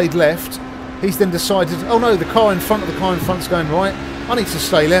I stayed left. He's then decided, oh no, the car in front of the car in front's going right, I need to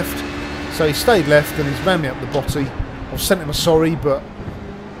stay left. So he stayed left and he's ran me up the botty. I've sent him a sorry, but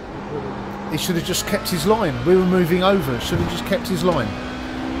he should have just kept his line. We were moving over, should have just kept his line.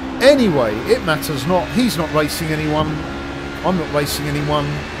 Anyway, it matters not. He's not racing anyone. I'm not racing anyone.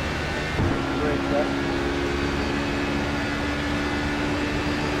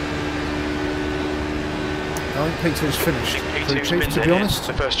 I think P2's finished, Chief, to be honest.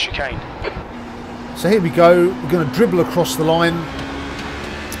 The first chicane. So here we go. We're going to dribble across the line.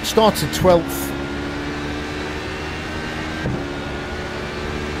 Started 12th.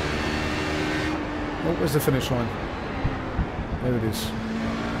 Oh, where's the finish line? There it is.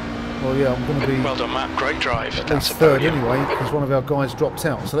 Well, yeah, I'm going to be... Well done, Matt. Great drive. That's third anyway, because one of our guys dropped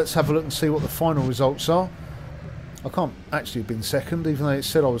out. So let's have a look and see what the final results are. I can't actually have been second, even though it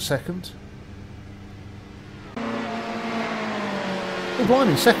said I was second. Oh,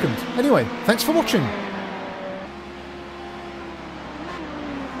 blimey, second. Anyway, thanks for watching.